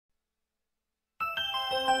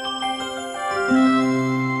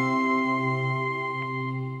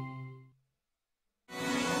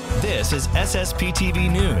This is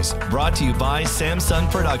SSPTV News, brought to you by Samsung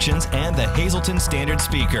Productions and the Hazleton Standard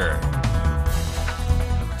Speaker.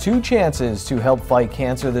 2 chances to help fight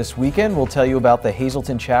cancer this weekend. We'll tell you about the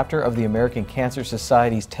Hazleton chapter of the American Cancer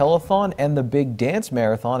Society's telethon and the big dance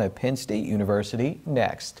marathon at Penn State University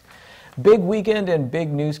next. Big weekend and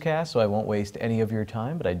big newscast, so I won't waste any of your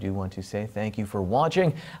time, but I do want to say thank you for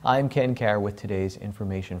watching. I'm Ken Carr with today's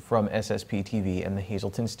information from SSPTV and the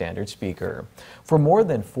Hazleton Standard Speaker. For more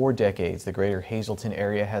than 4 decades, the greater Hazleton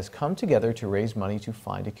area has come together to raise money to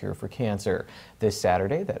find a cure for cancer. This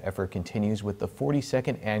Saturday, that effort continues with the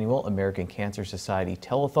 42nd Annual American Cancer Society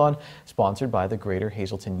Telethon, sponsored by the Greater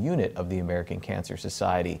Hazleton Unit of the American Cancer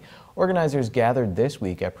Society. Organizers gathered this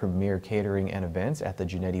week at Premier Catering and Events at the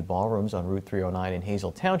Genetti Ballrooms on Route 309 in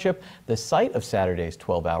Hazel Township, the site of Saturday's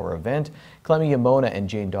 12-hour event. Clemmy Yamona and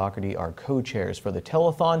Jane Doherty are co-chairs for the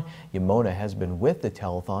telethon. Yamona has been with the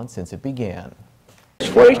telethon since it began.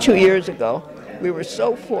 42 years ago, we were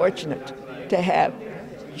so fortunate to have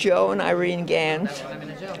Joe and Irene Gans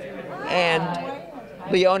and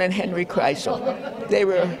Leon and Henry Kreisel. It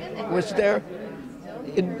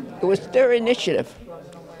was their initiative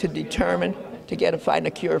to determine to find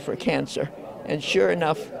a cure for cancer. And sure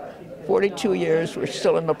enough, 42 years, we're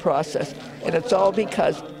still in the process. And it's all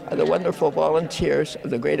because of the wonderful volunteers of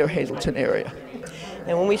the greater Hazleton area.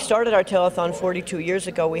 And when we started our telethon 42 years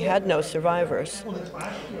ago, we had no survivors.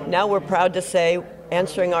 Now we're proud to say,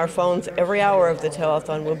 answering our phones every hour of the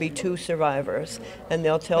telethon will be 2 survivors. And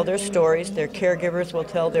they'll tell their stories, their caregivers will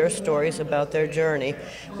tell their stories about their journey.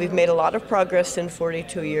 We've made a lot of progress in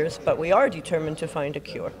 42 years, but we are determined to find a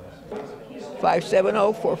cure.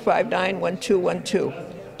 570-459-1212.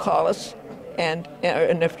 Call us, and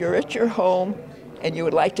if you're at your home and you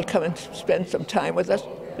would like to come and spend some time with us,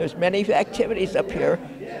 there's many activities up here,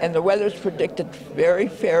 and the weather's predicted very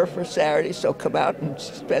fair for Saturday, so come out and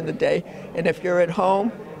spend the day. And if you're at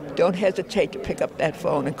home, don't hesitate to pick up that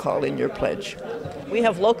phone and call in your pledge. We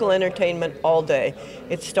have local entertainment all day.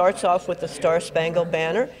 It starts off with the Star Spangled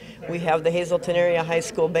Banner. We have the Hazleton Area High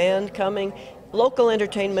School Band coming. Local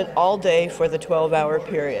entertainment all day for the 12-hour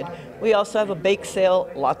period. We also have a bake sale,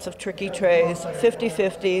 lots of tricky trays,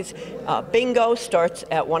 50-50s. Bingo starts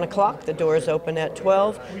at 1 o'clock. The doors open at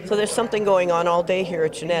 12. So there's something going on all day here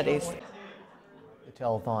at Genetti's. The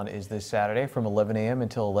telethon is this Saturday from 11 a.m.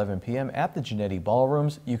 until 11 p.m. at the Genetti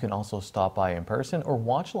Ballrooms. You can also stop by in person or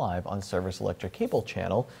watch live on Service Electric Cable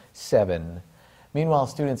Channel 7. Meanwhile,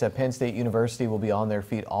 students at Penn State University will be on their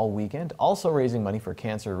feet all weekend, also raising money for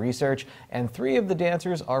cancer research, and 3 of the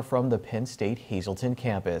dancers are from the Penn State Hazleton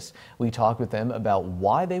campus. We talked with them about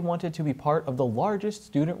why they wanted to be part of the largest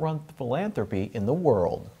student-run philanthropy in the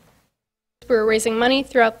world. We're raising money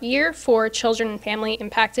throughout the year for children and family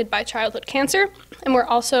impacted by childhood cancer, and we're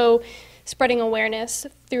also spreading awareness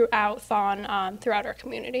throughout Thon, throughout our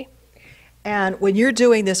community. And when you're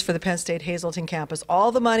doing this for the Penn State Hazleton campus,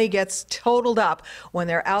 all the money gets totaled up when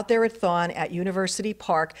they're out there at Thon at University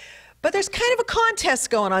Park. But there's kind of a contest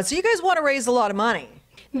going on, so you guys want to raise a lot of money.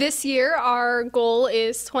 This year, our goal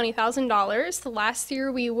is $20,000. Last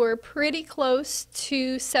year, we were pretty close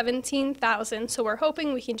to $17,000, so we're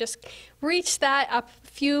hoping we can just reach that up a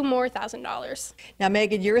few more $1,000. Now,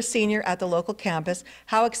 Megan, you're a senior at the local campus.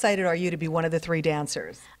 How excited are you to be one of the 3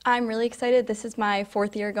 dancers? I'm really excited. This is my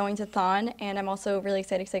 4th year going to Thon, and I'm also really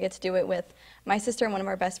excited because I get to do it with my sister and one of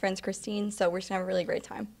our best friends, Christine, so we're just going to have a really great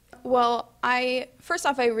time. Well, first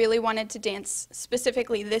off, I really wanted to dance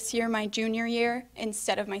specifically this year, my junior year,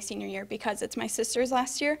 instead of my senior year, because it's my sister's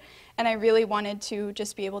last year, and I really wanted to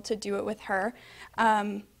just be able to do it with her.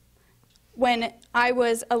 When I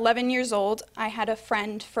was 11 years old, I had a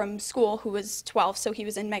friend from school who was 12, so he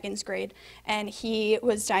was in Megan's grade, and he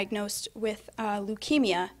was diagnosed with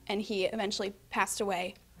leukemia, and he eventually passed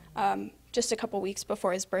away just a couple weeks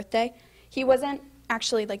before his birthday. He wasn't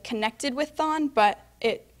actually connected with Thon, but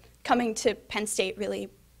coming to Penn State really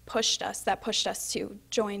pushed us to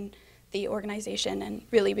join the organization and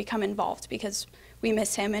really become involved, because we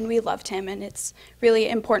miss him and we loved him, and it's really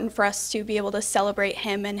important for us to be able to celebrate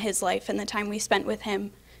him and his life and the time we spent with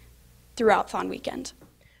him throughout Thon weekend.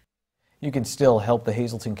 You can still help the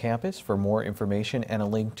Hazleton campus. For more information and a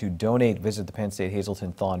link to donate, visit the Penn State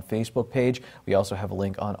Hazleton Thon Facebook page. We also have a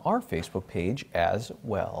link on our Facebook page as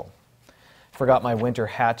well. Forgot my winter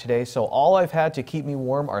hat today, so all I've had to keep me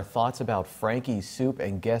warm are thoughts about Frankie's soup.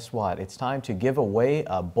 And guess what? It's time to give away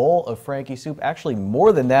a bowl of Frankie's soup. Actually,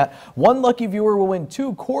 more than that. One lucky viewer will win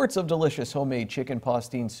 2 quarts of delicious homemade chicken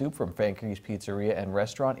pastine soup from Frankie's Pizzeria and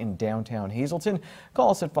Restaurant in downtown Hazleton.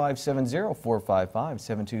 Call us at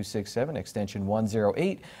 570-455-7267, extension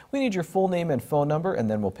 108. We need your full name and phone number,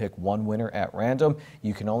 and then we'll pick one winner at random.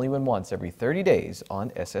 You can only win once every 30 days on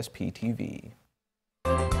SSPTV.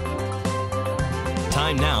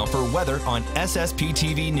 Time now for weather on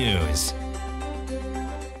SSPTV News.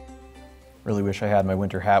 Really wish I had my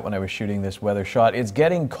winter hat when I was shooting this weather shot. It's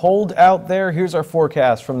getting cold out there. Here's our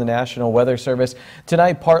forecast from the National Weather Service.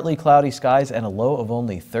 Tonight, partly cloudy skies and a low of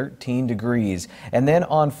only 13 degrees. And then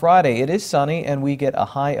on Friday, it is sunny and we get a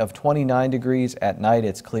high of 29 degrees. At night,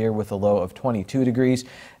 it's clear with a low of 22 degrees.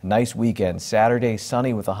 Nice weekend. Saturday,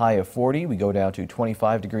 sunny with a high of 40. We go down to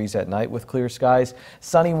 25 degrees at night with clear skies.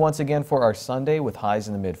 Sunny once again for our Sunday with highs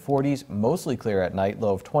in the mid-40s. Mostly clear at night,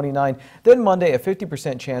 low of 29. Then Monday, a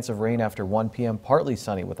 50% chance of rain after 1 p.m. Partly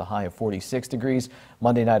sunny with a high of 46 degrees.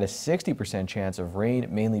 Monday night, a 60% chance of rain,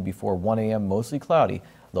 mainly before 1 a.m. Mostly cloudy,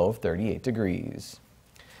 low of 38 degrees.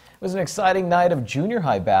 It was an exciting night of junior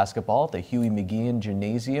high basketball at the Huey McGeehan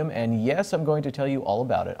Gymnasium, and yes, I'm going to tell you all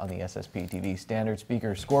about it on the SSPTV Standard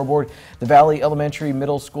Speaker scoreboard. The Valley Elementary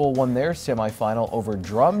Middle School won their semifinal over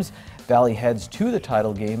Drums. Valley heads to the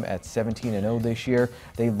title game at 17-0 this year.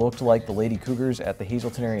 They looked like the Lady Cougars at the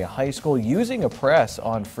Hazleton Area High School, using a press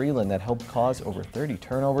on Freeland that helped cause over 30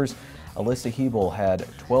 turnovers. Alyssa Hebel had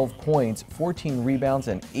 12 points, 14 rebounds,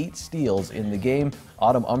 and 8 steals in the game.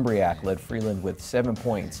 Autumn Umbriac led Freeland with 7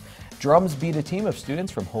 points. Drums beat a team of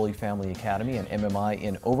students from Holy Family Academy and MMI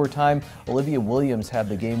in overtime. Olivia Williams had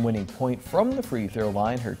the game-winning point from the free throw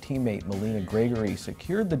line. Her teammate Melina Gregory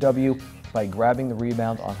secured the W by grabbing the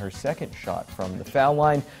rebound on her second shot from the foul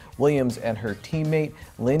line. Williams and her teammate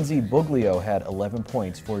Lindsay Buglio had 11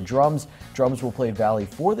 points for Drums. Drums will play Valley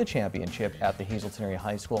for the championship at the Hazleton Area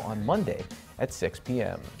High School on Monday at 6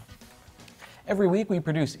 p.m. Every week we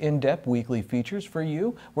produce in-depth weekly features for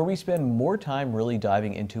you where we spend more time really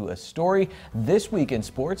diving into a story. This week in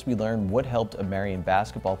sports, we learn what helped a Marion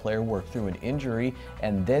basketball player work through an injury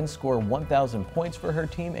and then score 1,000 points for her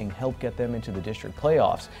team and help get them into the district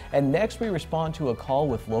playoffs. And next we respond to a call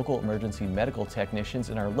with local emergency medical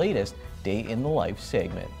technicians in our latest Day in the Life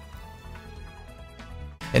segment.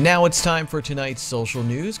 And now it's time for tonight's social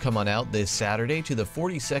news. Come on out this Saturday to the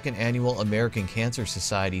 42nd Annual American Cancer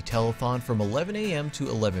Society Telethon from 11 a.m. to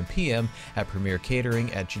 11 p.m. at Premier Catering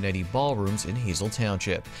at Genetti Ballrooms in Hazel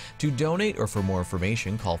Township. To donate or for more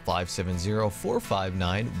information, call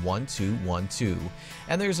 570-459-1212.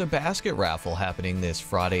 And there's a basket raffle happening this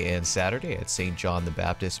Friday and Saturday at St. John the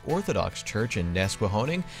Baptist Orthodox Church in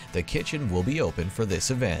Nesquehoning. The kitchen will be open for this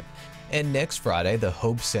event. And next Friday, the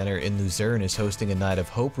Hope Center in Luzerne is hosting a night of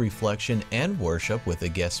hope, reflection, and worship with a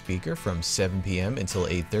guest speaker from 7 p.m. until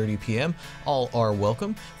 8:30 p.m. All are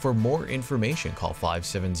welcome. For more information, call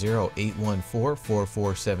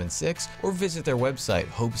 570-814-4476 or visit their website,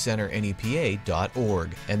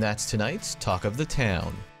 hopecenternepa.org. And that's tonight's Talk of the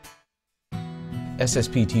Town.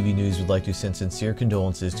 SSPTV News would like to send sincere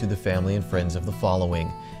condolences to the family and friends of the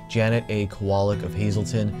following: Janet A. Kowalik of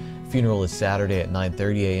Hazleton. Funeral is Saturday at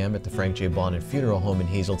 9:30 a.m. at the Frank J. Bonnet Funeral Home in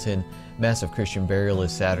Hazleton. Mass of Christian burial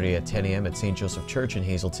is Saturday at 10 a.m. at St. Joseph Church in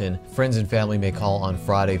Hazleton. Friends and family may call on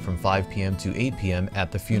Friday from 5 p.m. to 8 p.m. at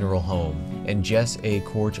the funeral home. And Jess A.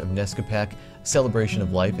 Korch of Nescopec. Celebration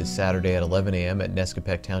of Life is Saturday at 11 a.m. at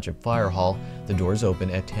Nescopec Township Fire Hall. The doors open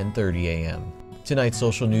at 10:30 a.m. Tonight's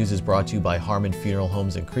social news is brought to you by Harmon Funeral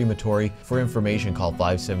Homes and Crematory. For information, call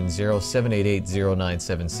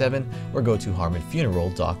 570-788-0977 or go to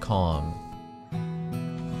harmonfuneral.com.